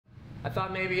I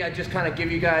thought maybe I'd just kind of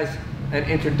give you guys an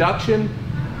introduction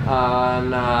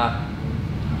on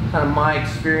kind of my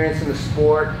experience in the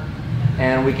sport,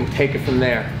 and we can take it from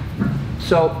there.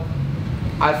 So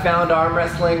I found arm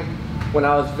wrestling when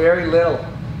I was very little.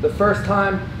 The first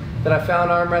time that I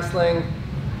found arm wrestling,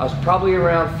 I was probably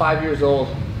around 5 years old.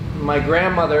 My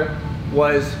grandmother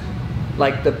was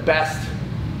like the best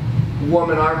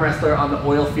woman arm wrestler on the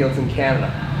oil fields in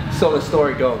Canada. So the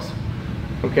story goes.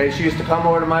 Okay, she used to come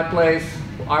over to my place,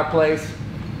 our place,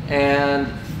 and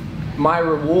my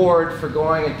reward for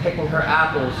going and picking her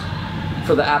apples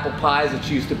for the apple pies that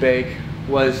she used to bake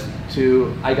was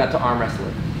I got to arm wrestle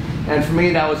her. And for me,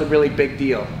 that was a really big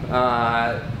deal.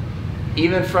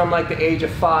 Even from like the age of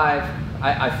 5,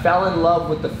 I fell in love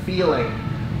with the feeling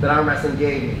that arm wrestling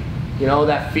gave me. You know,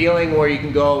 that feeling where you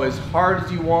can go as hard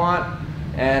as you want,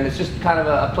 and it's just kind of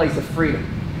a place of freedom.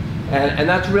 And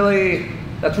that's really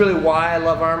why I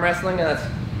love arm wrestling, and that's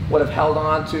what I've held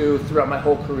on to throughout my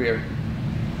whole career.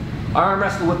 I arm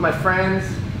wrestled with my friends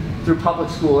through public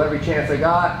school every chance I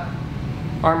got.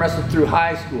 Arm wrestled through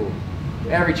high school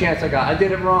every chance I got. I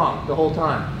did it wrong the whole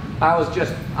time. I was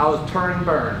turn and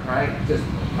burn, right?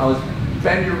 I was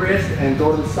bend your wrist and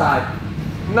go to the side.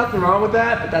 Nothing wrong with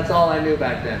that, but that's all I knew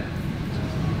back then.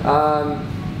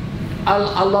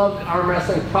 I loved arm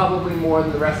wrestling probably more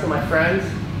than the rest of my friends,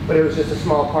 but it was just a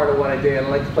small part of what I did. I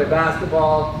like to play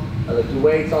basketball, I like to do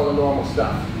weights, all the normal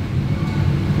stuff.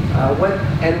 I went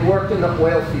and worked in the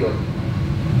oil field.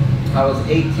 I was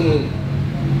 18,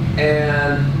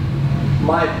 and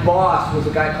my boss was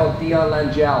a guy called Devon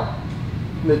Larratt.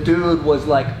 The dude was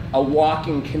like a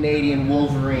walking Canadian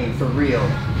Wolverine, for real.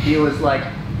 He was like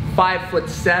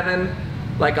 5'7",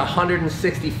 like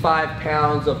 165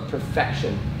 pounds of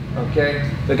perfection, okay?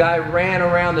 The guy ran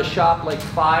around the shop like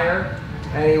fire,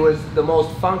 and he was the most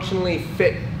functionally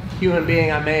fit human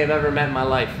being I may have ever met in my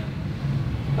life.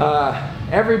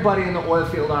 Everybody in the oil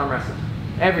field arm wrestled.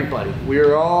 Everybody. We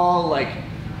were all like,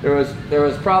 there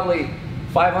was probably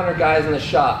 500 guys in the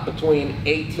shop between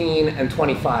 18 and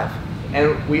 25.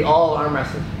 And we all arm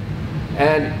wrestled.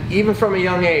 And even from a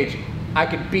young age, I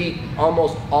could beat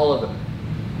almost all of them.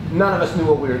 None of us knew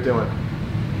what we were doing.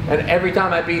 And every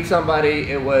time I beat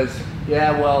somebody, it was,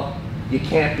 yeah, well, you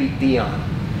can't beat Dion.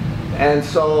 And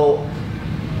so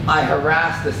I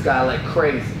harassed this guy like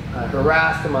crazy. I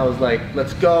harassed him. I was like,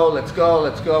 let's go, let's go,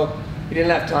 let's go. He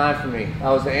didn't have time for me.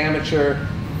 I was an amateur.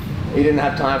 He didn't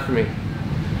have time for me.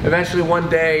 Eventually one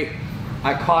day,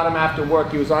 I caught him after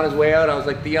work. He was on his way out. I was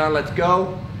like, Dion, let's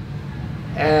go.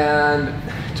 And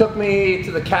took me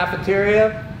to the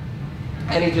cafeteria,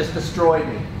 and he just destroyed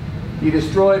me. He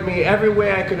destroyed me every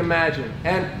way I could imagine.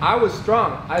 And I was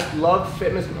strong. I've loved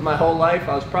fitness my whole life.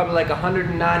 I was probably like a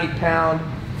 190-pound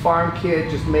farm kid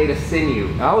just made of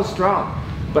sinew. I was strong,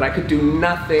 but I could do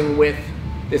nothing with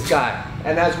this guy.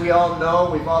 And as we all know,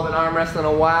 we've all been arm wrestling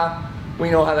a while, we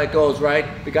know how that goes, right?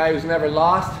 The guy who's never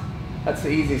lost, that's the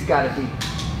easiest guy to beat.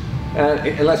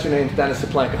 Unless your name's Dennis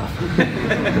Saplankov.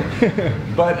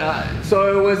 But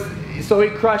so he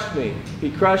crushed me.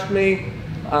 He crushed me.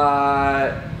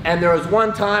 And there was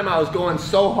one time I was going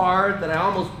so hard that I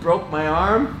almost broke my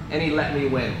arm, and he let me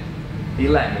win. He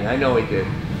let me, I know he did.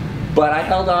 But I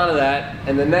held on to that,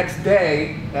 and the next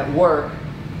day at work,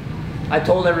 I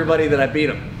told everybody that I beat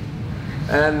him.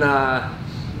 And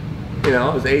you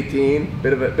know, I was 18,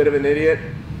 bit of an idiot.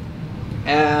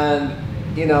 And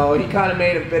you know, he kind of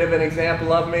made a bit of an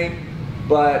example of me,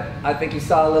 but I think he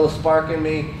saw a little spark in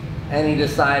me, and he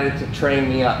decided to train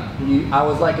me up. I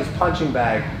was like his punching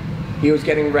bag. He was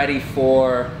getting ready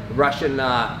for Russian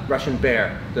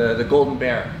Bear, the Golden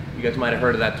Bear. You guys might have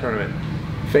heard of that tournament.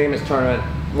 Famous tournament,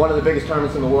 one of the biggest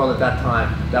tournaments in the world at that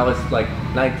time. That was like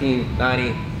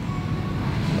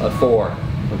 1994.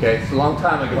 Okay, it's a long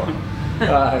time ago.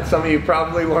 Some of you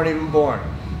probably weren't even born.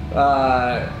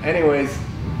 Anyways,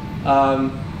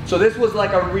 so this was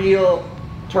like a real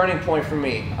turning point for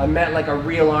me. I met like a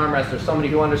real arm wrestler, somebody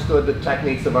who understood the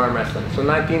techniques of arm wrestling. So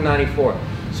 1994.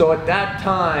 So at that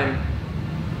time,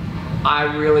 I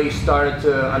really started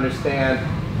to understand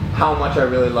how much I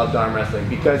really loved arm wrestling,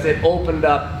 because it opened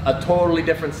up a totally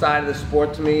different side of the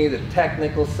sport to me, the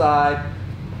technical side,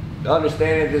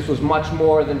 understanding this was much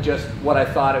more than just what I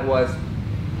thought it was.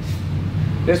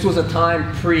 This was a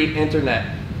time pre-internet,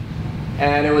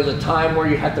 and it was a time where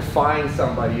you had to find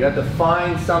somebody. You had to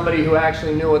find somebody who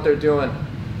actually knew what they're doing.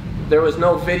 There was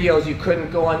no videos, you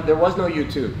couldn't go on, there was no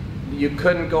YouTube. You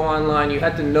couldn't go online, you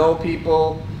had to know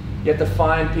people, you had to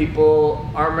find people.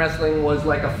 Arm wrestling was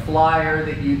like a flyer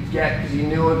that you'd get because you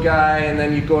knew a guy, and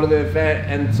then you'd go to the event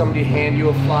and somebody hand you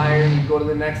a flyer and you'd go to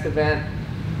the next event.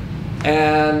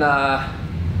 And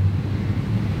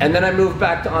And then I moved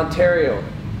back to Ontario,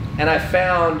 and I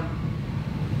found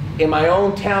in my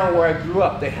own town where I grew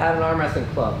up, they had an arm wrestling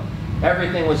club.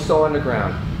 Everything was so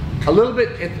underground. A little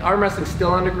bit, arm wrestling's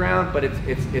still underground, but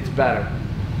it's better.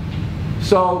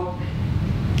 So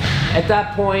at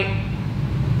that point,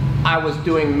 I was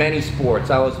doing many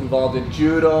sports. I was involved in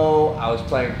judo, I was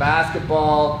playing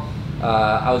basketball,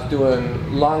 I was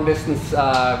doing long distance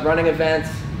running events,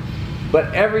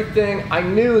 but everything, I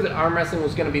knew that arm wrestling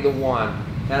was gonna be the one.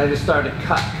 And I just started to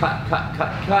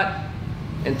cut,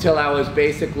 until I was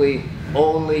basically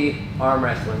only arm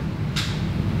wrestling.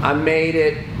 I made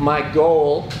it my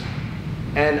goal,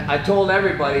 and I told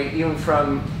everybody, even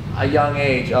from a young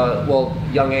age,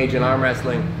 young age in arm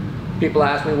wrestling, people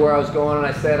asked me where I was going, and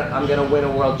I said, I'm gonna win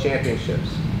a world championships.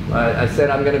 I said,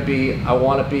 I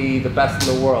wanna be the best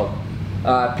in the world.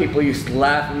 People used to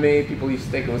laugh at me, people used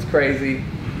to think it was crazy.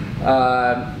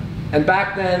 And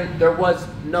back then, there was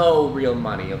no real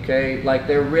money, okay? Like,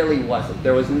 there really wasn't.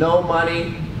 There was no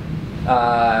money,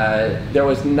 there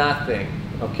was nothing,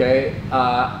 okay?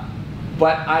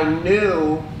 But I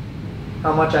knew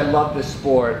how much I loved this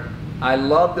sport. I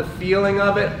loved the feeling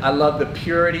of it, I loved the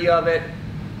purity of it,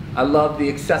 I loved the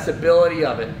accessibility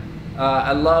of it.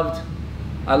 I loved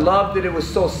that it was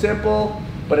so simple,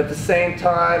 but at the same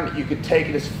time, you could take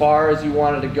it as far as you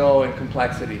wanted to go in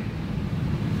complexity.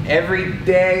 Every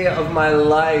day of my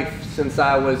life since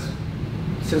I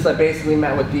basically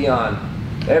met with Dion,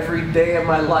 every day of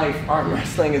my life, arm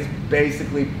wrestling has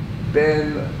basically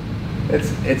been,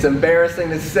 it's embarrassing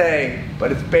to say,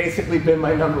 but it's basically been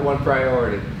my #1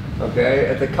 priority, okay?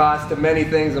 At the cost of many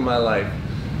things in my life.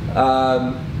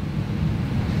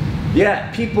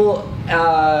 Yeah, people,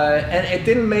 and it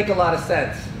didn't make a lot of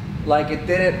sense. Like, it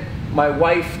didn't, my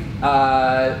wife,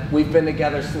 we've been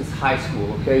together since high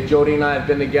school, okay? Jody and I have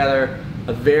been together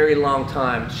a very long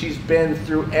time. She's been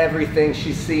through everything,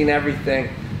 she's seen everything.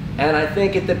 And I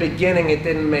think at the beginning it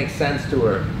didn't make sense to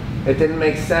her. It didn't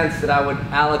make sense that I would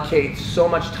allocate so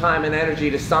much time and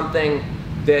energy to something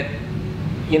that,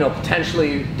 you know,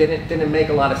 potentially didn't make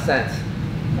a lot of sense.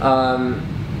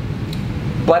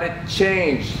 But it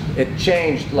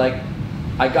changed. Like,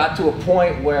 I got to a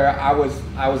point where I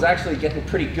was actually getting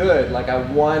pretty good. Like,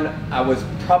 I was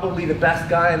probably the best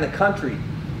guy in the country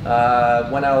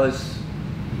when I was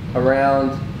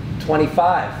around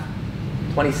 25,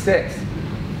 26.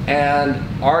 And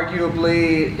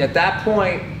arguably, at that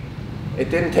point, it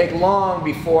didn't take long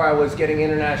before I was getting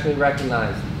internationally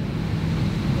recognized.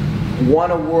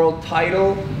 Won a world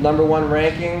title, #1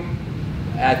 ranking,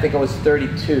 I think I was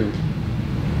 32.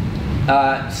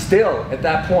 Still, at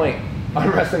that point,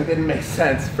 arm wrestling didn't make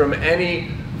sense for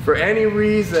any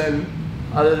reason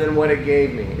other than what it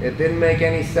gave me. It didn't make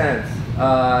any sense.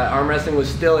 Arm wrestling was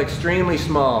still extremely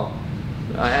small.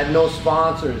 I had no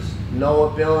sponsors, no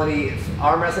ability.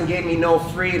 Arm wrestling gave me no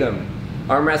freedom.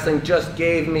 Arm wrestling just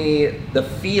gave me the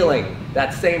feeling,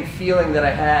 that same feeling that I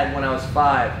had when I was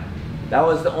 5. That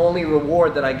was the only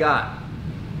reward that I got.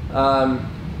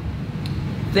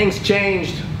 Things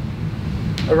changed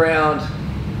around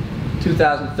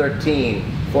 2013,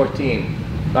 14.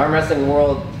 The arm wrestling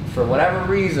world, for whatever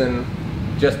reason,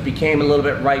 just became a little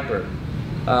bit riper.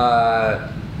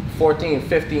 14,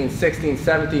 15, 16,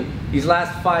 17, these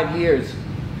last 5 years,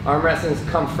 arm wrestling's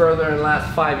come further in the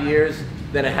last 5 years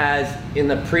than it has in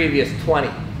the previous 20,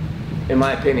 in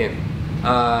my opinion.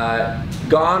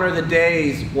 Gone are the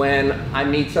days when I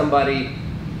meet somebody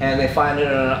and they find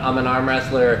out I'm an arm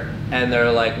wrestler and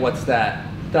they're like, what's that?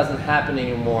 It doesn't happen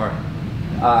anymore.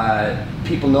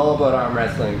 People know about arm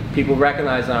wrestling. People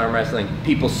recognize arm wrestling.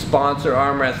 People sponsor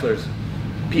arm wrestlers.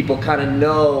 People kind of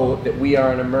know that we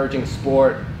are an emerging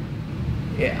sport.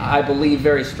 I believe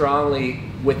very strongly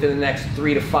within the next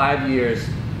 3 to 5 years,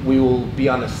 we will be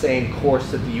on the same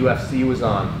course that the UFC was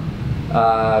on.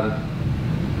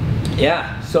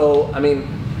 Yeah, so, I mean,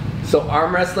 so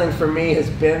arm wrestling for me has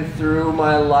been through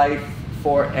my life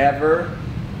forever,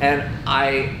 and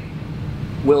I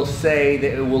will say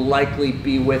that it will likely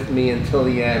be with me until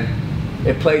the end.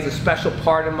 It plays a special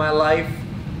part in my life,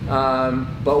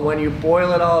 but when you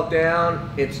boil it all down,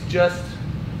 it's just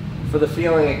for the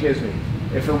feeling it gives me.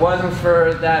 If it wasn't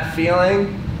for that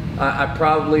feeling, I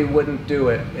probably wouldn't do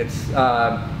it. It's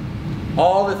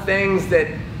all the things that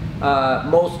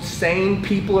most sane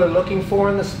people are looking for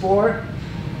in the sport,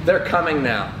 they're coming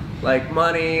now. Like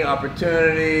money,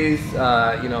 opportunities,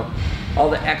 you know, all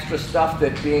the extra stuff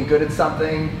that being good at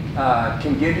something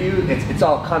can give you, it's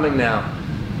all coming now.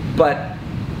 But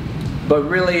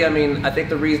really, I mean, I think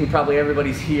the reason probably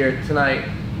everybody's here tonight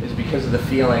is because of the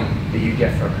feeling that you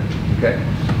get from it, okay?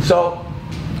 So,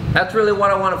 that's really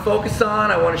what I want to focus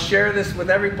on. I want to share this with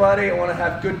everybody. I want to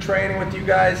have good training with you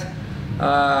guys.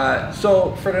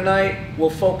 So for tonight, we'll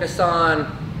focus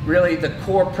on really the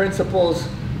core principles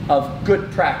of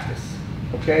good practice,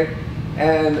 okay?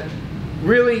 And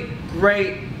really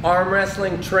great arm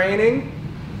wrestling training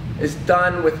is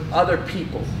done with other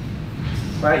people,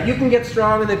 right? You can get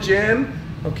strong in the gym,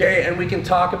 okay, and we can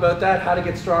talk about that, how to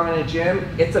get strong in a gym.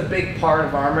 It's a big part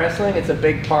of arm wrestling. It's a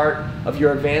big part of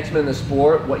your advancement in the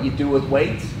sport, what you do with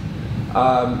weights.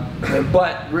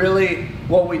 But really,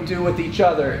 what we do with each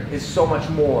other is so much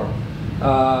more.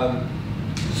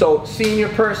 So senior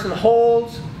person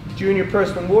holds, junior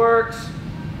person works,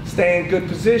 stay in good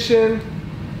position.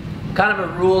 Kind of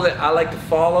a rule that I like to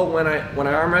follow when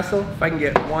I arm wrestle. If I can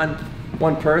get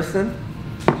one person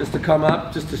just to come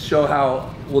up, just to show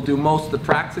how we'll do most of the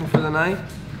practicing for the night.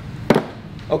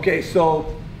 Okay,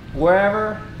 so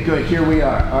wherever, good, here we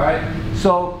are, all right?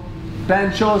 So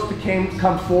Ben chose to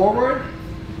come forward,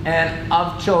 and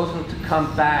I've chosen to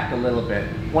come back a little bit.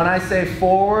 When I say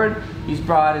forward, he's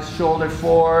brought his shoulder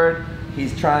forward,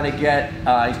 he's trying to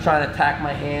attack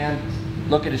my hand,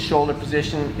 look at his shoulder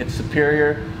position, it's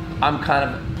superior. I'm kind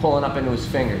of pulling up into his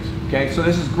fingers, okay? So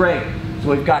this is great. So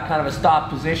we've got kind of a stop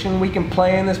position. We can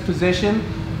play in this position.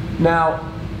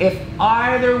 Now, if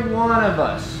either one of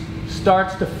us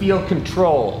starts to feel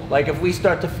control, like if we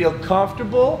start to feel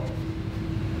comfortable,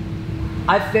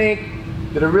 I think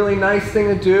that a really nice thing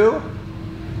to do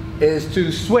is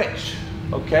to switch,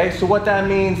 okay? So what that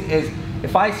means is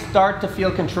if I start to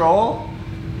feel control,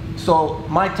 so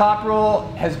my top roll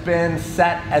has been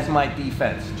set as my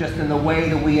defense, just in the way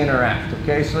that we interact,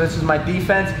 okay? So this is my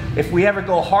defense. If we ever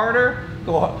go harder,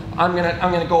 I'm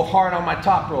gonna go hard on my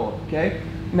top roll, okay?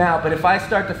 Now, but if I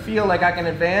start to feel like I can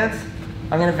advance,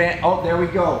 I'm gonna advance, oh, there we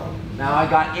go. Now I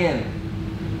got in,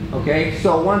 okay?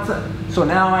 So so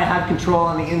now I have control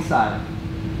on the inside,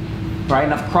 right?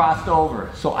 And I've crossed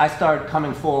over, so I start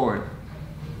coming forward.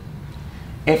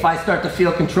 If I start to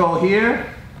feel control here,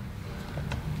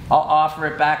 I'll offer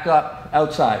it back up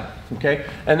outside, okay?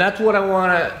 And that's what I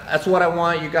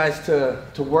want you guys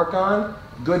to work on.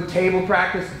 Good table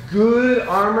practice, good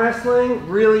arm wrestling,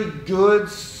 really good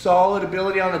solid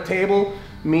ability on the table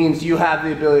means you have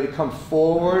the ability to come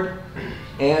forward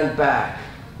and back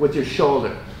with your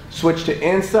shoulder. Switch to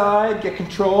inside, get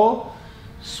control,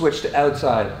 switch to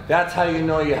outside. That's how you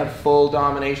know you have full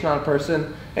domination on a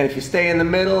person. And if you stay in the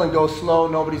middle and go slow,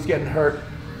 nobody's getting hurt,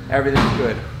 everything's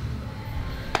good.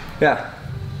 Yeah.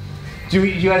 Do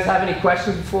you guys have any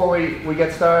questions before we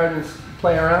get started and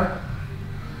play around?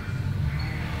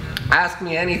 Ask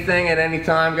me anything at any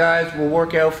time, guys. We'll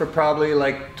work out for probably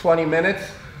like 20 minutes.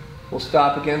 We'll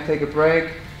stop again, take a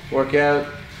break, work out.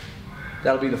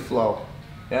 That'll be the flow.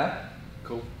 Yeah?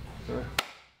 Cool. Sure.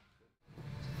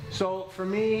 So for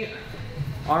me,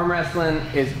 arm wrestling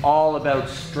is all about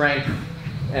strength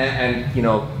and you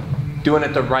know, doing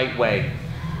it the right way.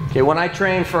 Okay, when I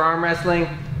train for arm wrestling,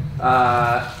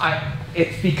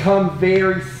 it's become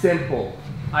very simple.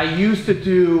 I used to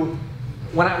do,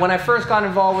 when I first got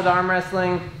involved with arm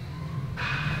wrestling,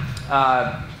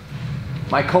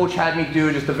 my coach had me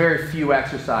do just a very few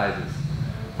exercises.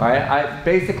 All right,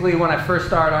 basically when I first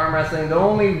started arm wrestling, the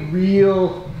only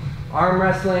real arm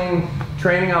wrestling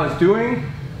training I was doing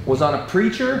was on a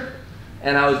preacher,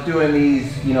 and I was doing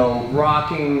these, you know,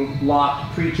 rocking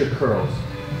locked preacher curls.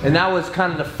 And that was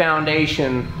kind of the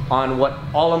foundation on what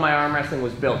all of my arm wrestling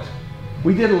was built.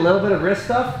 We did a little bit of wrist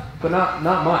stuff, but not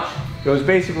much. It was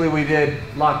basically we did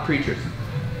locked preachers.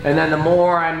 And then the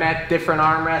more I met different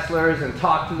arm wrestlers and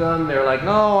talked to them, they were like,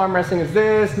 no, arm wrestling is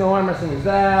this, no, arm wrestling is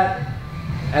that.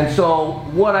 And so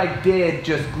what I did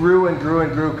just grew and grew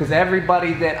and grew, because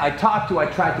everybody that I talked to, I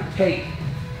tried to take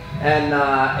and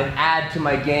add to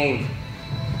my game.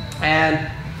 And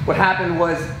what happened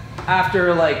was,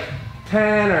 after like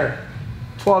 10 or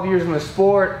 12 years in the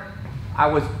sport, I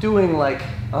was doing like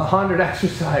 100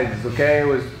 exercises, okay?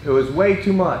 It was way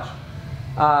too much.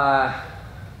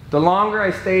 The longer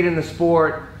I stayed in the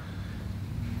sport,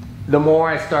 the more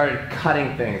I started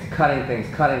cutting things.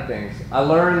 I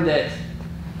learned that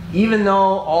even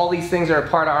though all these things are a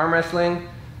part of arm wrestling,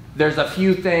 there's a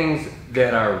few things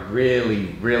that are really,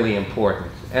 really important.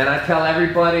 And I tell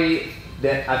everybody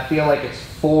that I feel like it's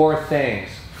 4 things.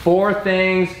 4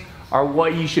 things are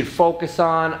what you should focus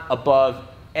on above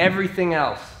everything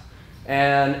else.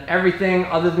 And everything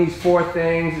other than these 4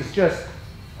 things is just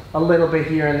a little bit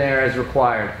here and there as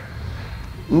required.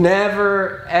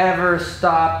 Never ever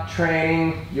stop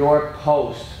training your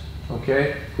post,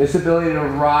 okay? This ability to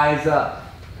rise up,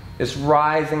 this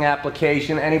rising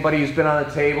application, anybody who's been on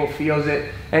the table feels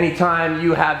it. Anytime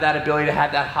you have that ability to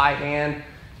have that high hand,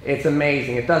 it's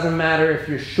amazing. It doesn't matter if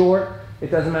you're short,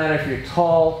 it doesn't matter if you're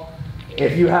tall.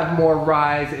 If you have more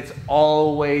rise, it's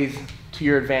always to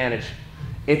your advantage.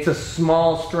 It's a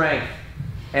small strength,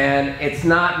 and it's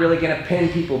not really going to pin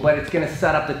people, but it's going to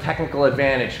set up the technical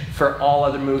advantage for all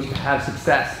other moves to have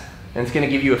success, and it's going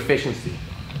to give you efficiency.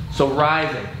 So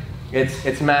rising,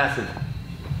 it's massive.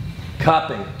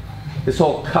 Cupping, this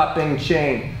whole cupping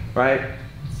chain, right?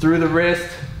 Through the wrist,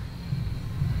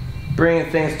 bringing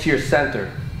things to your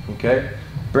center, okay?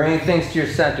 Bringing things to your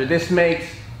center. This makes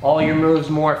all your moves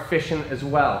more efficient as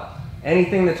well.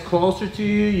 Anything that's closer to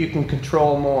you, you can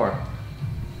control more.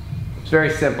 It's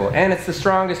very simple. And it's the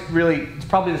strongest, really, it's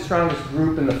probably the strongest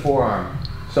group in the forearm.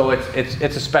 So it's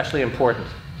especially important.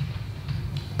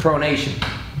 Pronation.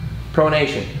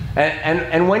 Pronation.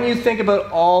 And when you think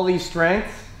about all these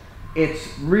strengths,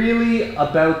 it's really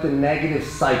about the negative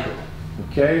cycle,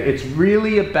 okay? It's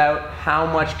really about how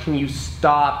much can you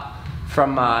stop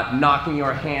from knocking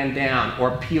your hand down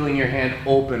or peeling your hand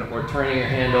open or turning your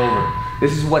hand over.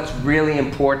 This is what's really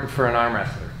important for an arm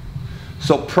wrestler.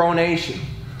 So pronation,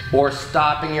 or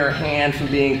stopping your hand from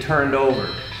being turned over,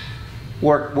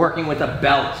 working with a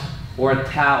belt or a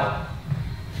towel,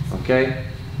 okay?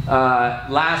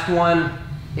 Last one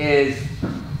is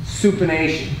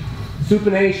supination.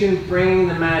 Supination, bringing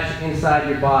the match inside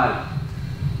your body.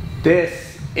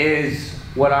 This is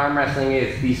what arm wrestling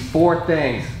is. These 4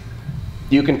 things.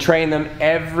 You can train them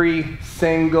every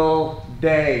single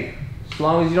day. As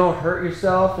long as you don't hurt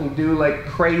yourself and do like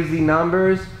crazy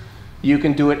numbers, you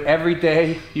can do it every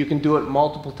day. You can do it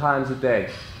multiple times a day.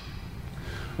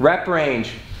 Rep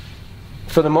range.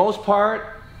 For the most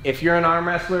part, if you're an arm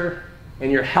wrestler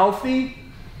and you're healthy,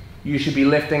 you should be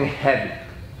lifting heavy.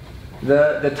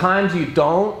 The times you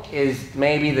don't is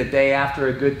maybe the day after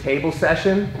a good table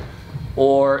session,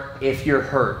 or if you're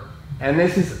hurt. And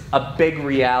this is a big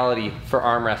reality for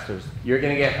arm wrestlers. You're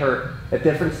gonna get hurt. At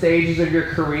different stages of your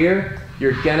career,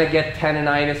 you're gonna get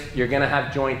tendonitis, you're gonna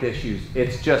have joint issues.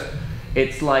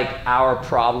 It's like our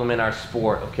problem in our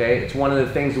sport, okay? It's one of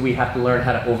the things that we have to learn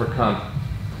how to overcome.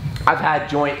 I've had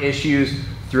joint issues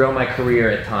throughout my career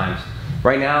at times.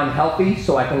 Right now I'm healthy,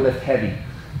 so I can lift heavy.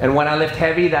 And when I lift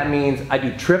heavy, that means I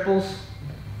do triples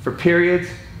for periods,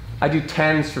 I do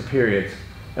 10s for periods.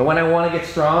 And when I want to get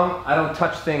strong, I don't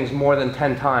touch things more than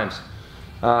 10 times.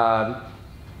 Now,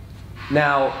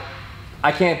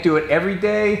 I can't do it every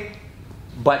day,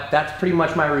 but that's pretty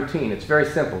much my routine. It's very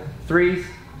simple, 3s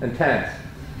and 10s.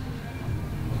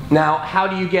 Now, how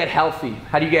do you get healthy?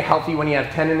 How do you get healthy when you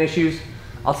have tendon issues?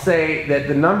 I'll say that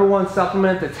the #1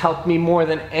 supplement that's helped me more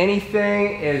than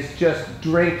anything is just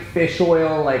drink fish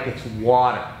oil like it's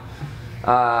water.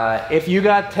 If you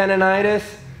got tendonitis,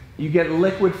 you get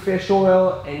liquid fish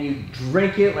oil and you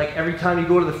drink it like every time you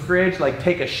go to the fridge, like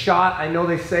take a shot. I know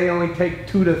they say only take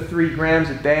 2 to 3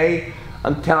 grams a day.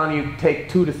 I'm telling you, take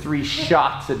 2 to 3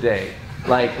 shots a day.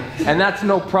 Like, and that's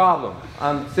no problem.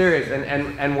 I'm serious.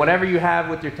 And whatever you have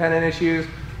with your tendon issues,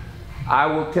 I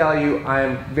will tell you, I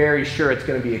am very sure it's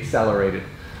going to be accelerated.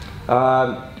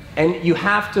 And you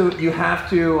have to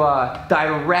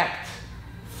direct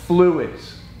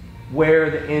fluids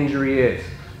where the injury is.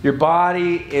 Your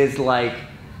body is like,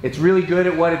 it's really good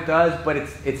at what it does, but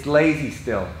it's lazy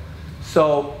still.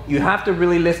 So you have to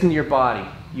really listen to your body.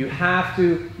 You have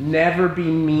to never be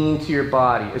mean to your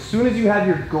body. As soon as you have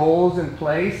your goals in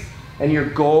place, and your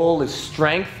goal is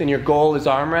strength, and your goal is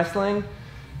arm wrestling,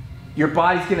 your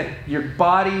body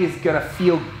is gonna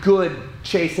feel good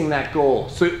chasing that goal.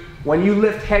 So when you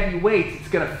lift heavy weights, it's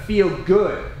gonna feel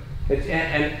good.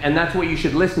 And that's what you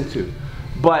should listen to.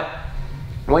 But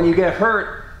when you get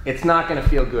hurt, it's not gonna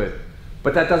feel good.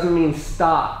 But that doesn't mean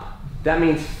stop. That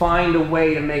means find a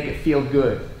way to make it feel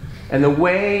good. And the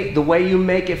way you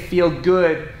make it feel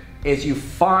good is you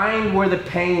find where the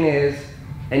pain is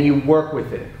and you work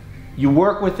with it. You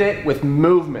work with it with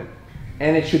movement.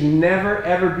 And it should never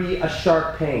ever be a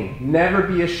sharp pain. Never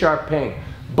be a sharp pain.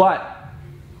 But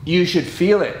you should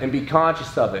feel it and be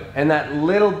conscious of it. And that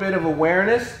little bit of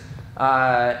awareness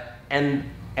and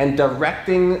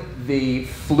directing the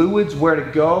fluids where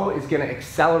to go is going to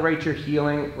accelerate your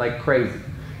healing like crazy.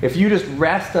 If you just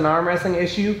rest an arm wrestling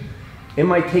issue, it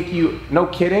might take you, no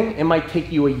kidding, it might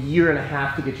take you 1.5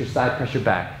 years to get your side pressure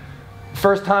back.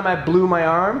 First time I blew my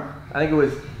arm, I think it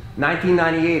was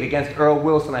 1998 against Earl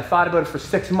Wilson. I thought about it for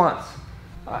 6 months.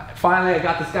 Finally, I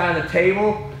got this guy on the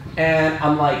table, and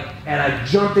I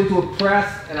jumped into a press,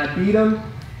 and I beat him,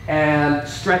 and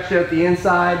stretched out the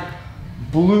inside,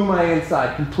 blew my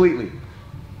inside completely.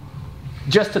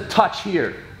 Just a touch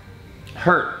here,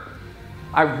 hurt.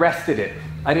 I rested it.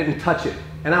 I didn't touch it.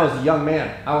 And I was a young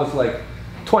man. I was like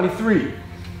 23.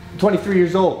 23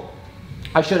 years old.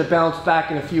 I should have bounced back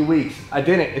in a few weeks. I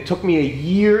didn't. It took me a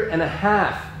year and a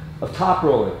half of top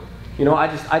rolling. You know, I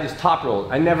just top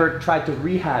rolled. I never tried to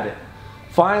rehab it.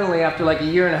 Finally, after like a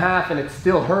year and a half and it's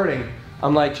still hurting,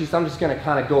 I'm like, geez, I'm just gonna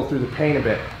kind of go through the pain a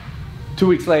bit. 2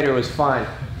 weeks later, it was fine.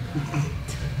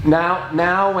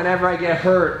 Now, whenever I get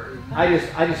hurt, I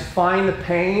just find the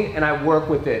pain and I work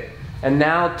with it. And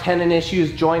now tendon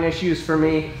issues, joint issues for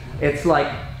me, it's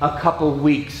like a couple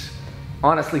weeks.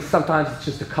 Honestly, sometimes it's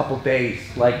just a couple days.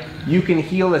 Like, you can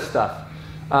heal this stuff.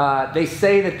 They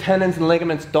say that tendons and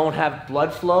ligaments don't have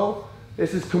blood flow.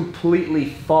 This is completely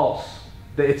false.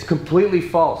 It's completely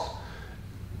false.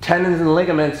 Tendons and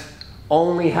ligaments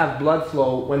only have blood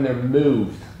flow when they're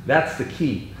moved. That's the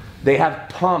key. They have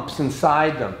pumps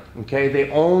inside them, okay? They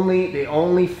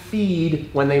only feed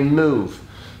when they move.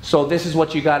 So this is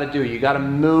what you gotta do. You gotta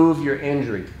move your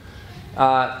injury.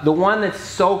 The one that's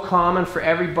so common for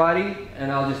everybody,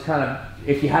 and I'll just kind of,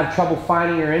 if you have trouble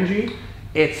finding your injury,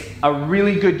 it's a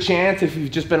really good chance, if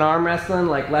you've just been arm wrestling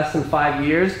like less than 5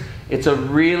 years, it's a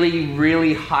really,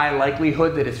 really high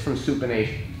likelihood that it's from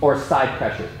supination or side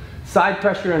pressure. Side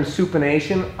pressure and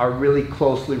supination are really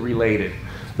closely related.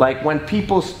 Like when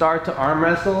people start to arm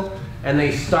wrestle and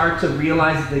they start to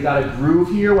realize that they got a groove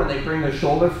here, when they bring their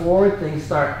shoulder forward, things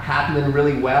start happening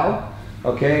really well,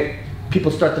 okay?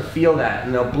 People start to feel that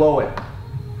and they'll blow it.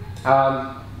 But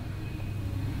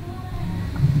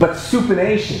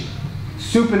supination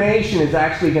is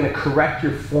actually going to correct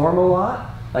your form a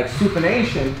lot. Like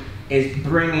supination is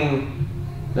bringing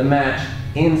the match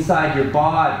inside your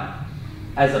body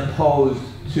as opposed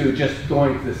to just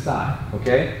going to the side,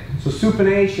 okay? So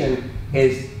supination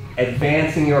is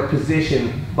advancing your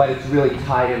position, but it's really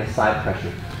tied into side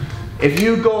pressure. If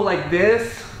you go like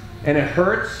this and it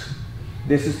hurts,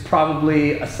 this is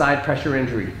probably a side pressure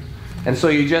injury. And so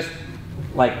you just,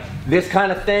 like, this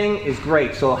kind of thing is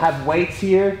great. So have weights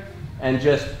here and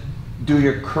just do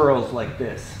your curls like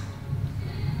this.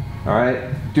 All right,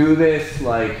 do this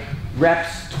like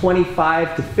reps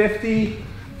 25 to 50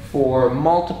 for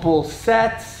multiple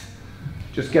sets.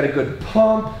 Just get a good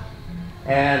pump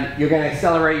and you're gonna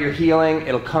accelerate your healing.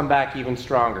 It'll come back even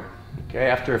stronger. Okay,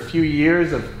 after a few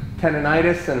years of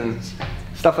tendonitis and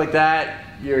stuff like that,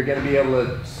 you're gonna be able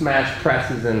to smash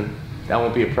presses and that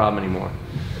won't be a problem anymore.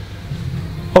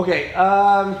 Okay,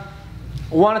 I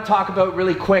wanna talk about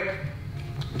really quick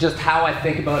just how I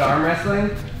think about arm wrestling.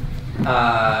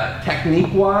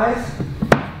 Technique-wise,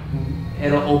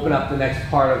 it'll open up the next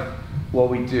part of what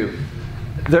we do.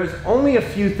 There's only a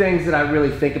few things that I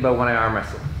really think about when I arm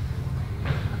wrestle.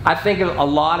 I think a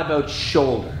lot about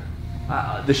shoulder.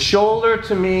 The shoulder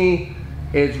to me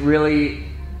is really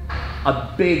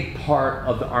a big part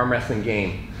of the arm wrestling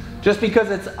game. Just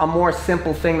because it's a more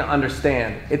simple thing to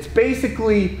understand. It's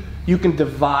basically, you can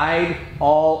divide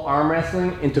all arm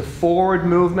wrestling into forward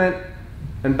movement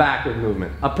and backward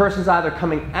movement. A person's either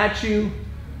coming at you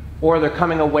or they're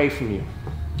coming away from you.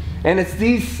 And it's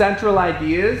these central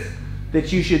ideas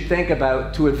that you should think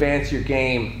about to advance your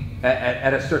game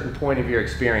at a certain point of your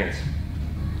experience.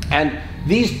 And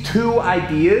these two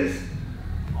ideas,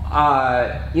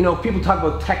 you know, people talk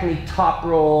about technique, top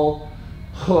roll,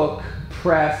 hook,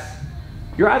 press.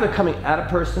 You're either coming at a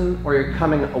person or you're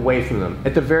coming away from them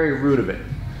at the very root of it.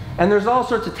 And there's all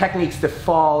sorts of techniques that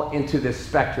fall into this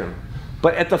spectrum.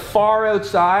 But at the far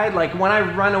outside, like when I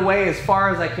run away as far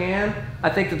as I can, I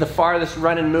think that the farthest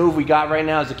run and move we got right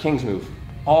now is a King's move.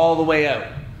 All the way out,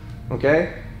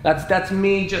 okay? That's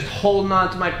me just holding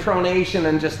on to my pronation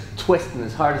and just twisting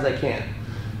as hard as I can.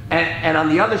 And on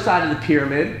the other side of the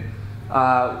pyramid,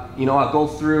 you know, I'll go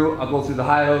through the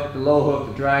high hook, the low hook,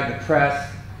 the drag, the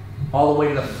press, all the way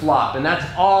to the flop. And that's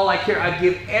all I care. I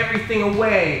give everything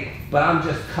away, but I'm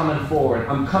just coming forward.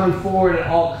 I'm coming forward at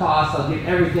all costs. I'll give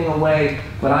everything away,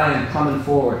 but I am coming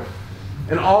forward.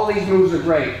 And all these moves are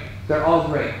great. They're all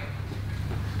great.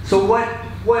 So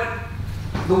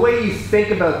the way you think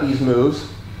about these moves,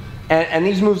 and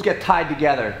these moves get tied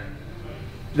together,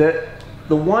 the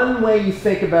one way you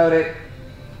think about it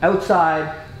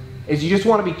outside is you just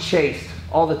want to be chased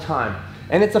all the time.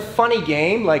 And it's a funny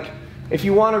game. Like, if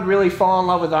you want to really fall in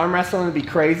love with arm wrestling and be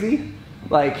crazy,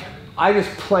 like, I just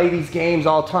play these games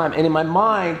all the time. And in my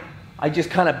mind, I just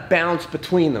kind of bounce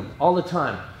between them all the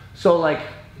time. So like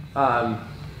I'll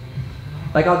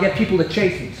get people to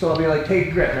chase me. So I'll be like,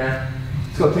 take grip, man.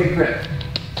 Let's go, take grip.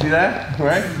 See that? All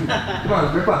right? Come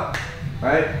on, grip up. All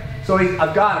right? So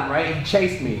I've got him, right? He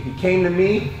chased me. He came to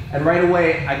me, and right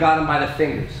away, I got him by the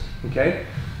fingers. Okay?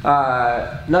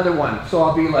 Another one. So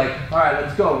I'll be like, all right,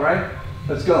 let's go, right?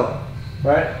 Let's go.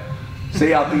 Right?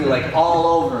 See, I'll be like all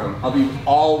over him. I'll be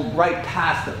all right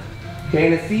past him. Okay,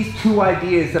 and it's these two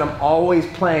ideas that I'm always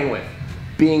playing with.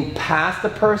 Being past a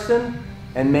person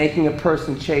and making a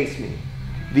person chase me.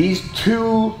 These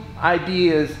two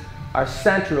ideas are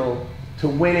central to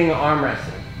winning arm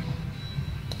wrestling.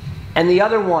 And the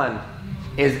other one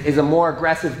is a more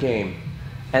aggressive game.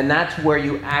 And that's where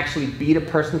you actually beat a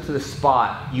person to the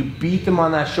spot. You beat them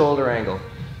on that shoulder angle.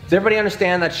 Does everybody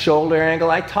understand that shoulder angle?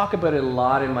 I talk about it a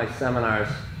lot in my seminars.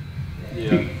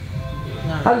 Yeah.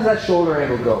 How does that shoulder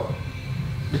angle go?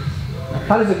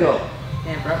 How does it go?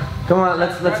 Yeah, bro. Come on,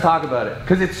 let's talk about it.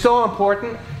 Because it's so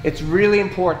important. It's really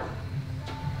important.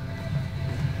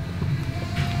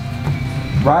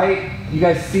 Right? You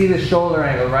guys see the shoulder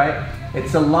angle, right?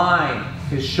 It's a line.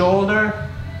 His shoulder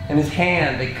and his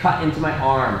hand, they cut into my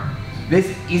arm.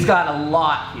 He's got a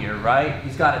lot here, right?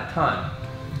 He's got a ton.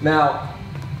 Now,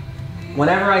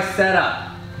 whenever I set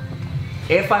up,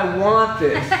 if I want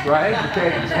this, right?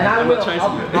 Okay,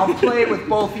 and I'll play with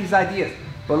both these ideas.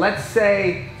 But let's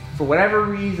say, for whatever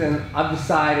reason, I've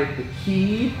decided the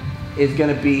key is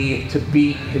gonna be to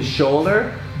beat his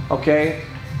shoulder, okay?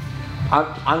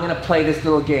 I'm gonna play this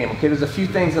little game, okay? There's a few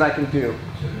things that I can do.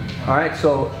 All right,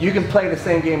 so you can play the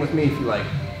same game with me if you like.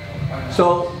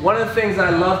 So one of the things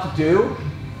that I love to do,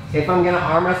 if I'm gonna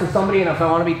arm wrestle somebody and if I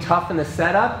wanna be tough in the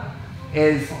setup,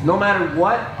 is no matter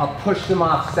what, I'll push them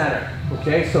off center.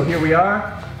 Okay, so here we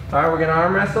are. All right, we're gonna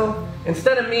arm wrestle.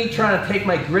 Instead of me trying to take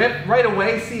my grip right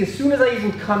away, see, as soon as I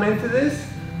even come into this,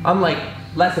 I'm like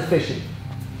less efficient.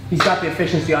 He's got the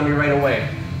efficiency on me right away.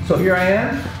 So here I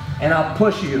am, and I'll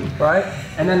push you, right?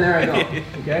 And then there I go,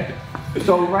 okay?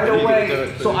 So right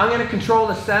away, so I'm gonna control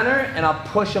the center and I'll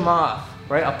push him off,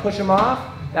 right? I'll push him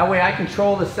off. That way I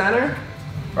control the center,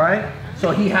 right?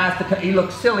 So he has to, he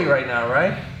looks silly right now,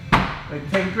 right?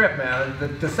 Like, take a grip, man.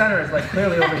 The center is like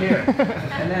clearly over here.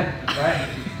 And then, right?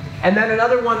 And then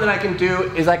another one that I can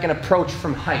do is I can approach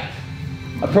from height.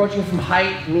 Approaching from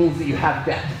height means that you have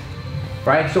depth,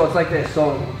 right? So it's like this.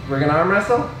 So we're gonna arm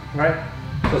wrestle, right?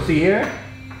 So see here,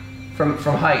 from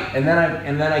height, and then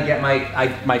I get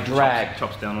my drag.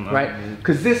 Chops down on that. Right?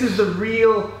 Because this is the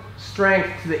real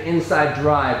strength to the inside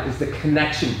drive, is the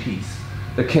connection piece.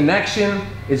 The connection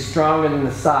is stronger than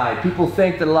the side. People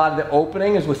think that a lot of the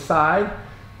opening is with side.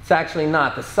 It's actually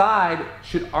not. The side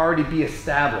should already be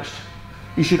established.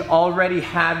 You should already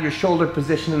have your shoulder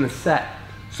position in the set.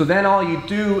 So then all you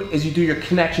do is you do your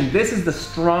connection. This is the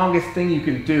strongest thing you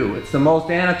can do. It's the most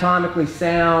anatomically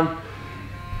sound.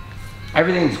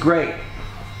 Everything's great,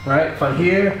 right? If I'm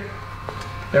here,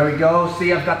 there we go.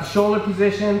 See, I've got the shoulder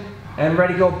position and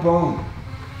ready to go, boom.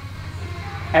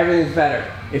 Everything's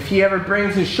better. If he ever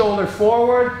brings his shoulder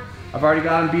forward, I've already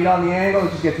got him beat on the angle.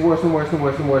 It just gets worse and worse and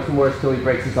worse and worse and worse till he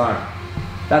breaks his arm.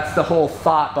 That's the whole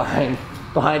thought behind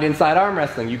inside arm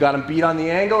wrestling. You got him beat on the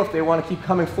angle. If they want to keep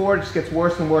coming forward, it just gets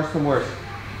worse and worse and worse.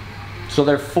 So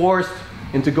they're forced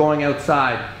into going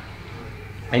outside,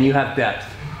 and you have depth.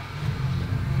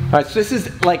 All right, so this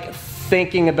is like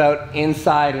thinking about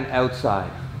inside and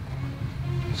outside.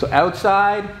 So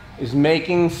outside is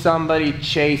making somebody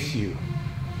chase you,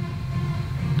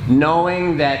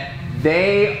 knowing that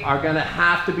they are gonna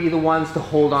have to be the ones to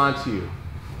hold on to you.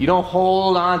 You don't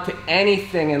hold on to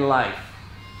anything in life,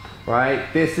 right?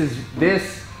 This is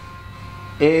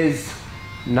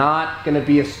not gonna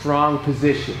be a strong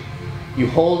position. You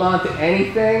hold on to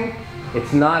anything,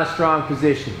 it's not a strong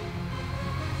position.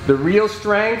 The real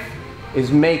strength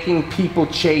is making people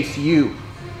chase you,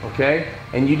 okay?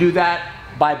 And you do that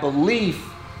by belief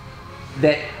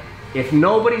that if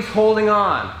nobody's holding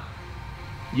on,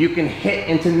 you can hit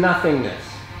into nothingness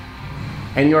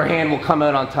and your hand will come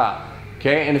out on top,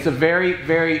 okay? And it's a very,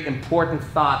 very important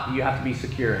thought that you have to be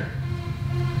secure in.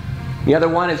 The other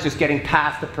one is just getting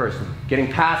past the person,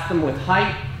 getting past them with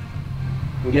height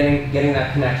and getting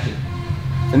that connection.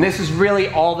 And this is really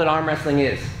all that arm wrestling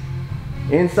is.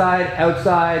 Inside,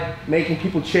 outside, making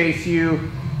people chase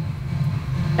you,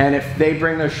 and if they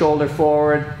bring their shoulder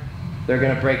forward, they're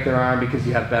gonna break their arm because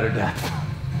you have better depth.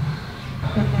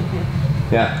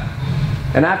 Yeah.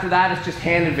 And after that, it's just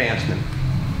hand advancement,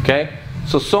 okay?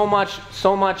 So much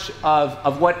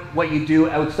of what you do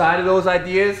outside of those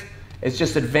ideas is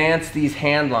just advance these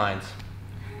hand lines.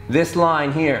 This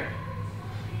line here,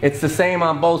 it's the same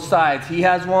on both sides. He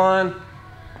has one,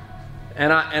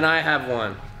 and I have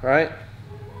one, right?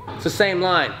 It's the same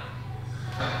line,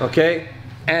 okay?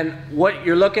 And what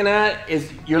you're looking at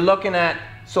is,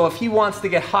 so if he wants to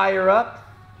get higher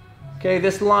up, okay,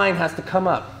 this line has to come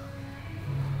up.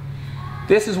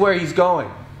 This is where he's going.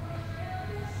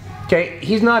 Okay,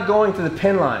 he's not going to the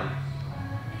pin line.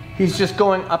 He's just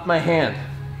going up my hand.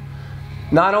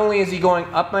 Not only is he going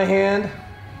up my hand,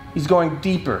 he's going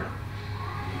deeper.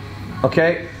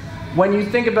 Okay? When you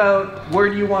think about where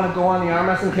do you want to go on the arm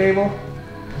wrestling table,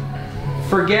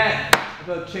 forget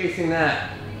about chasing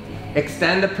that.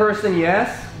 Extend the person,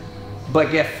 yes,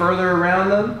 but get further around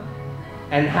them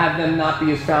and have them not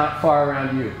be as far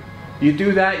around you. You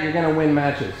do that, you're going to win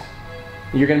matches.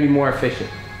 You're going to be more efficient.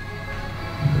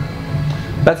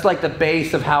 That's like the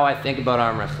base of how I think about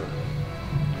arm wrestling.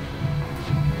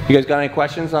 You guys got any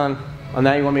questions on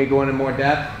that? You want me to go into more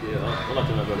depth? Yeah, I'd like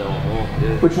to know about that one more.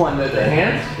 Yeah. Which one? The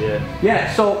hands? Yeah.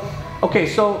 Yeah, so, okay,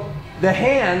 so the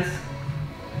hands,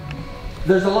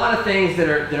 there's a lot of things that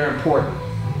are important.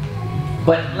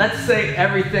 But let's say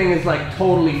everything is like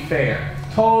totally fair.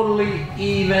 Totally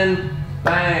even,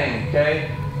 bang,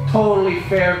 okay? Totally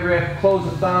fair grip, close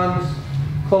the thumbs,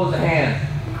 close the hands.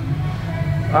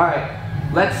 All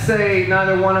right, let's say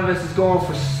neither one of us is going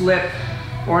for slip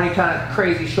or any kind of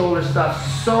crazy shoulder stuff.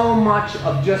 So much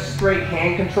of just straight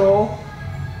hand control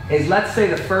is, let's say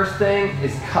the first thing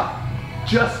is cup.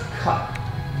 Just cup.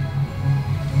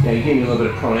 Yeah, you gave me a little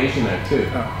bit of pronation there too.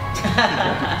 Oh.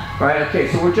 Right, okay,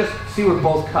 so we're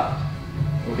both cupped.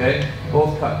 Okay,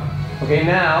 both cupped. Okay,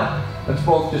 now, let's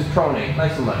both just pronate,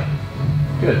 nice and light.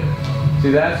 Good.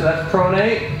 See that? So that's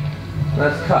pronate,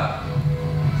 that's cup.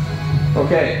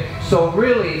 Okay, so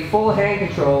really, full hand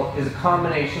control is a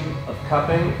combination of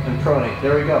cupping and pronate.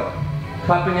 There we go.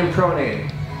 Cupping and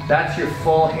pronating. That's your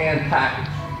full hand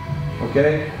package.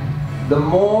 Okay? The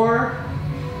more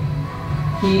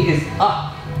he is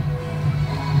up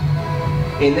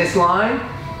in this line,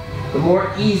 the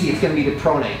more easy it's going to be to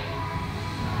pronate.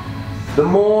 The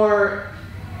more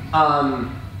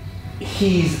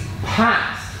he's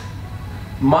past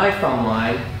my thumb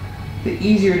line, the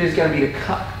easier it is going to be to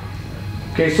cup.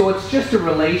 Okay, so it's just a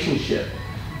relationship.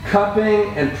 Cupping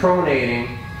and pronating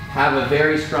have a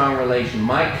very strong relation.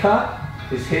 My cup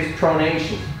is his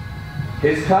pronation.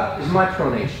 His cup is my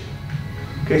pronation.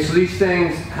 Okay, so these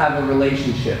things have a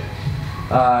relationship.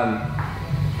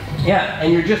 Yeah,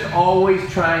 and you're just always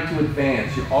trying to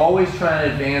advance. You're always trying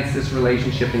to advance this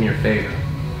relationship in your favor.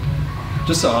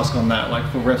 Just to ask on that, like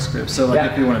for ref scripts, so like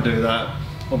yeah. If you want to do that,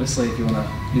 obviously if you want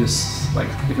to use, like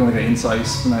if you want to go inside,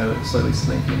 you know, slowly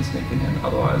sneak in,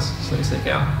 otherwise slowly sneak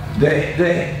out.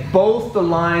 Both the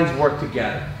lines work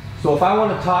together. So if I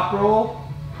want to top roll,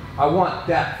 I want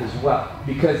depth as well,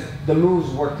 because the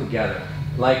moves work together.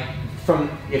 Like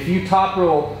if you top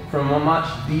roll from a much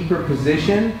deeper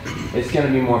position, it's going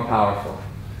to be more powerful.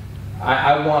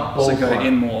 I want both. So go lines.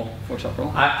 in more for top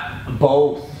roll?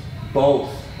 Both.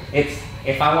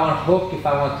 If I want to hook, if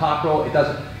I want top roll, it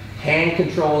doesn't. Hand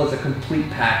control is a complete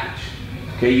package.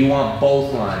 Okay, you want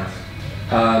both lines.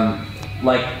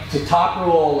 Like to top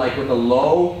roll, like with a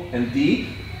low and deep,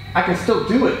 I can still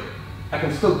do it.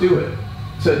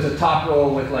 To top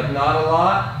roll with like not a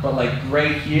lot, but like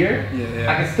right here,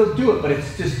 I can still do it, but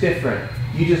it's just different.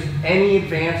 Any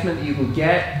advancement that you can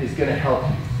get is gonna help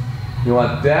you. You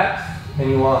want depth and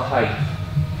you want height.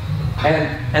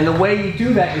 And the way you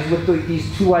do that is with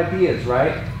these two ideas,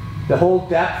 right? The whole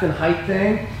depth and height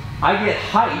thing, I get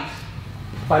height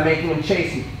by making him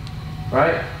chase me,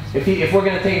 right? If we're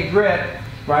gonna take a grip,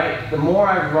 right, the more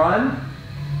I run,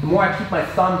 the more I keep my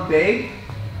thumb big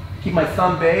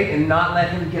and not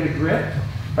let him get a grip,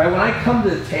 right? When I come to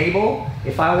the table,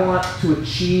 if I want to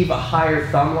achieve a higher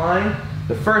thumb line,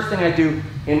 the first thing I do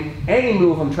in any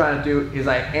move I'm trying to do is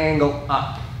I angle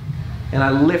up and I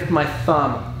lift my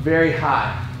thumb very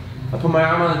high. I put my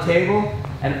arm on the table,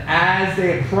 and as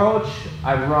they approach,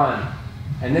 I run.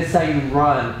 And this is how you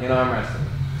run in arm wrestling.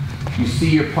 You see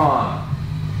your palm.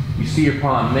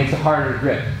 It makes it harder to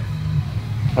grip.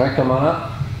 All right, come on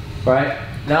up. All right,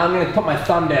 now I'm gonna put my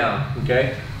thumb down,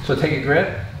 okay? So take a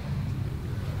grip.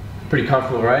 Pretty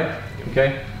comfortable, right?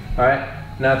 Okay, all right,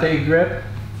 now take a grip.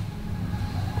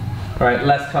 All right,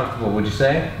 less comfortable, would you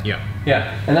say? Yeah.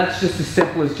 Yeah, and that's just as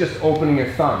simple as just opening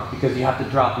your thumb, because you have to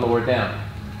drop lower down.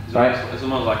 Right? It's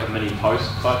almost like a mini post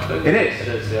type thing. It is. It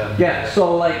is, yeah. Yeah,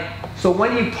 so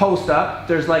when you post up,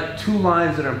 there's like two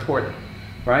lines that are important,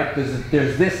 right?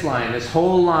 There's this line, this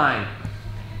whole line,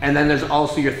 and then there's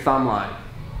also your thumb line.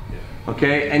 Yeah.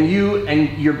 Okay, and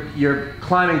you're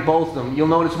climbing both of them. You'll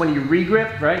notice when you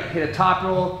regrip, right? Hit a top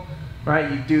roll,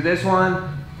 right? You do this one,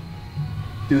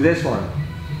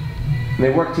 and they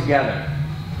work together,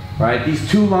 right? These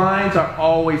two lines are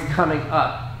always coming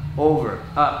up, over.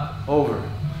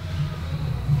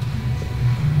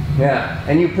 Yeah,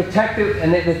 and you protect it,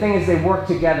 and the thing is they work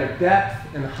together.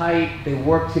 Depth and height, they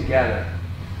work together.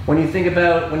 When you think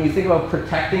about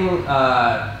protecting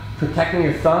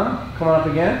your thumb, come on up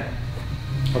again.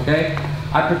 Okay,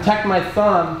 I protect my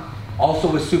thumb also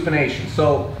with supination.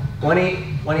 So when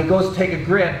he goes to take a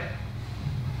grip,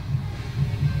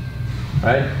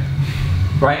 right?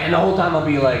 Right, and the whole time I'll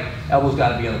be like, elbow's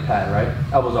gotta be on the pad, right?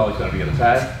 Elbow's always gotta be on the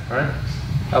pad, right?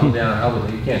 Elbow down, elbow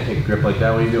down. You can't take a grip like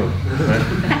that. What are you doing? Right?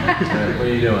 Right, what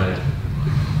are you doing?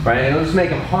 Right, and it'll just make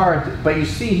him hard, but you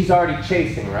see he's already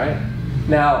chasing, right?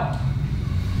 Now,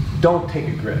 don't take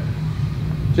a grip.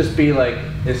 Just be like,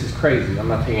 this is crazy, I'm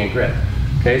not taking a grip.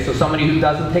 Okay, so somebody who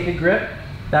doesn't take a grip,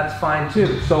 that's fine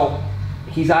too. So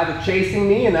he's either chasing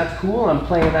me and that's cool, and I'm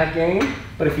playing that game,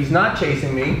 but if he's not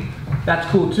chasing me, that's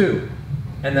cool too.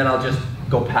 And then I'll just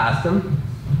go past him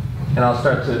and I'll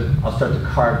start to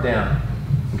carve down.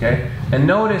 Okay? And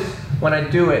notice when I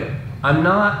do it, I'm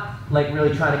not like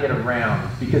really trying to get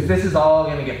around, because this is all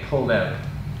gonna get pulled out.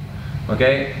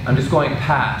 Okay? I'm just going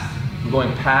past. I'm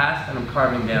going past and I'm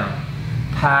carving down.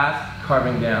 Past,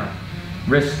 carving down.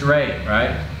 Wrist straight,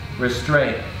 right? Wrist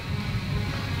straight.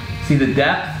 See the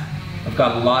depth? I've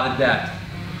got a lot of depth.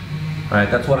 All right,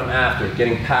 that's what I'm after,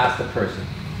 getting past the person.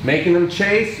 Making them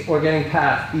chase or getting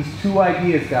past. These two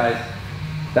ideas, guys,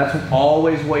 that's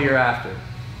always what you're after.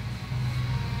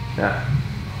 Yeah.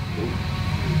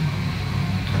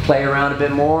 Play around a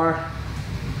bit more.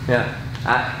 Yeah.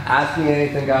 Ask me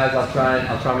anything, guys. I'll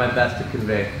try my best to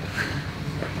convey.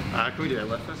 Can we do that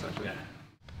left first, actually?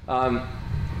 Yeah.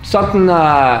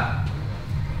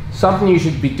 Something you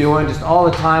should be doing just all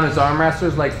the time as arm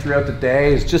wrestlers, like throughout the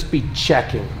day, is just be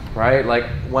checking, right? Like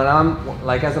when I'm,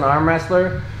 like as an arm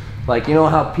wrestler, like you know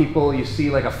how people, you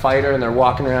see like a fighter and they're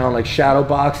walking around like shadow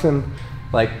boxing,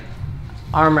 like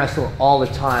arm wrestle all the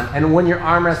time. And when you're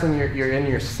arm wrestling, you're in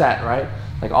your set, right?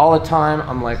 Like all the time,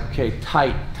 I'm like, okay,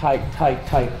 tight, tight, tight,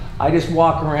 tight. I just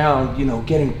walk around, you know,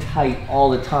 getting tight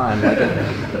all the time. Like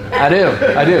I do.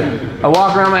 I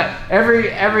walk around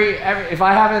if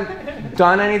I haven't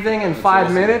done anything in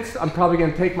 5 minutes, I'm probably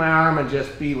gonna take my arm and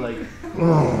just be like,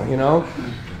 you know?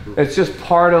 It's just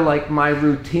part of like my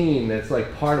routine. It's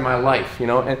like part of my life, you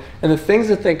know? And the things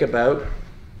to think about,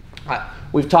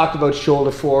 we've talked about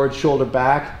shoulder forward, shoulder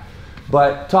back,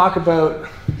 but talk about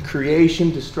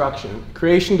creation, destruction.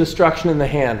 Creation, destruction in the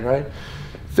hand, right?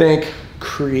 Think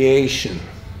creation.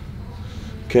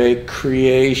 Okay,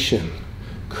 creation,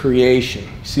 creation.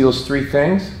 See those three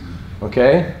things?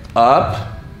 Okay,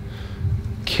 up,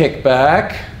 kick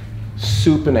back,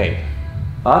 supinate.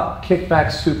 Up, kick back,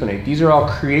 supinate. These are all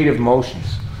creative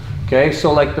motions. Okay,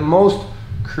 so like the most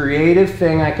creative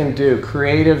thing I can do,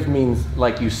 creative means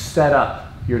like you set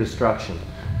up your destruction,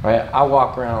 right? I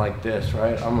walk around like this,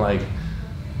 right? I'm like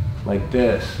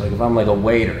this. Like if I'm like a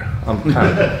waiter, I'm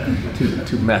kind of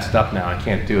too messed up now. I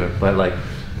can't do it. But like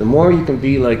the more you can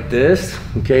be like this,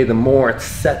 okay, the more it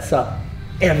sets up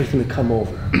everything to come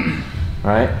over,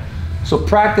 right? So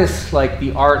practice like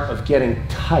the art of getting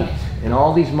tight in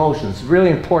all these motions. It's really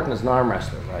important as an arm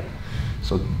wrestler, right?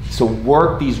 So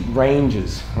work these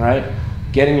ranges, right?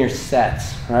 Get in your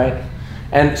sets, right?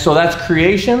 And so that's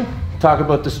creation. Talk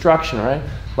about destruction, right?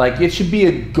 Like it should be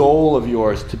a goal of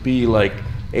yours to be like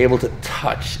able to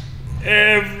touch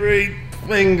every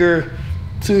finger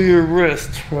to your wrist,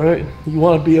 right? You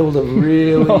want to be able to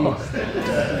really.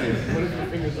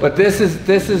 But this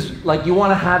is like you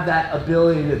want to have that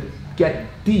ability to get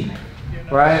deep,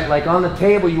 right? Like on the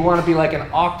table, you want to be like an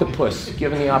octopus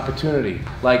given the opportunity.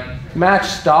 Like match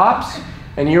stops,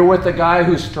 and you're with a guy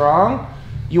who's strong.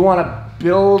 You want to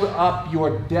build up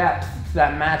your depth to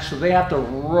that match, so they have to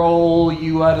roll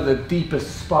you out of the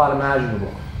deepest spot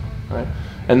imaginable, right?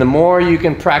 And the more you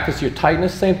can practice your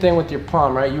tightness, same thing with your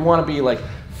palm, right? You want to be like,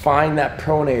 find that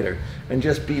pronator and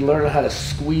just be learning how to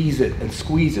squeeze it and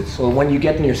squeeze it. So when you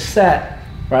get in your set,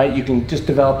 right, you can just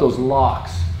develop those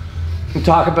locks. We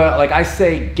talk about, like I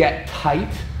say, get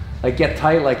tight, like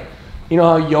you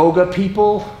know how yoga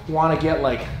people want to get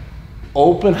like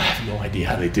open? I have no idea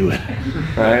how they do it,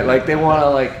 right? Like they want to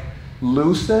like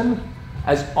loosen.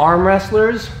 As arm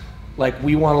wrestlers, like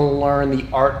we want to learn the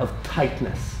art of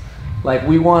tightness. Like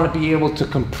we want to be able to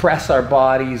compress our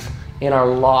bodies in our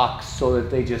locks so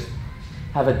that they just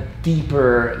have a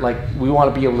deeper, like we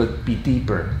want to be able to be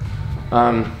deeper.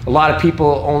 A lot of people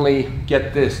only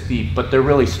get this deep, but they're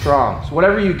really strong. So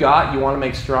whatever you got, you want to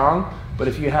make strong, but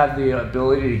if you have the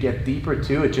ability to get deeper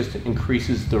too, it just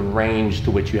increases the range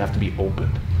to which you have to be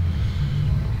opened.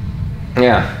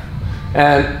 Yeah,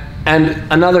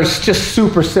 and another just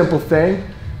super simple thing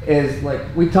is like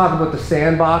we talk about the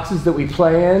sandboxes that we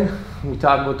play in, we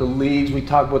talk about the leagues, we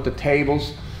talk about the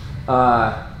tables.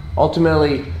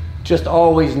 Ultimately, just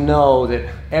always know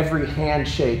that every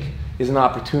handshake is an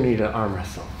opportunity to arm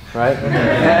wrestle, right?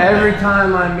 Every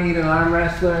time I meet an arm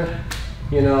wrestler,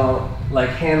 you know, like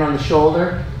hand on the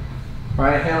shoulder,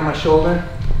 right? Hand on my shoulder,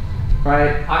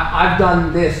 right? I've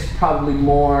done this probably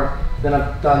more then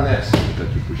I've done this.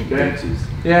 Like you're pushing daisies.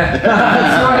 Yeah,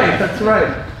 that's right, that's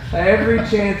right. Every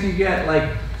chance you get,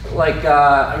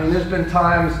 I mean, there's been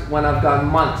times when I've gone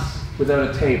months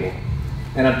without a table,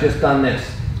 and I've just done this.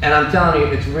 And I'm telling you,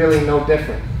 it's really no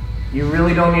different. You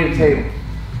really don't need a table,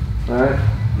 all right?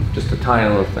 Just a tiny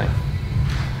little thing.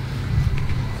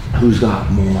 Who's got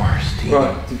more steam?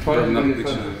 Right. He's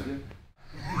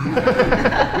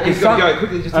got to go,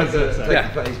 quickly just take the Yeah.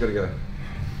 plate, he's got to go.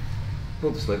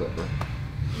 Pull the sleeve up, bro.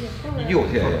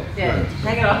 Yours, yeah. Yeah,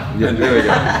 take it off. Yeah, there we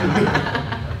go.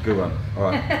 Good one.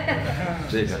 Alright.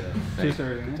 See you. Cheers,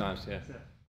 everything. Times, yeah.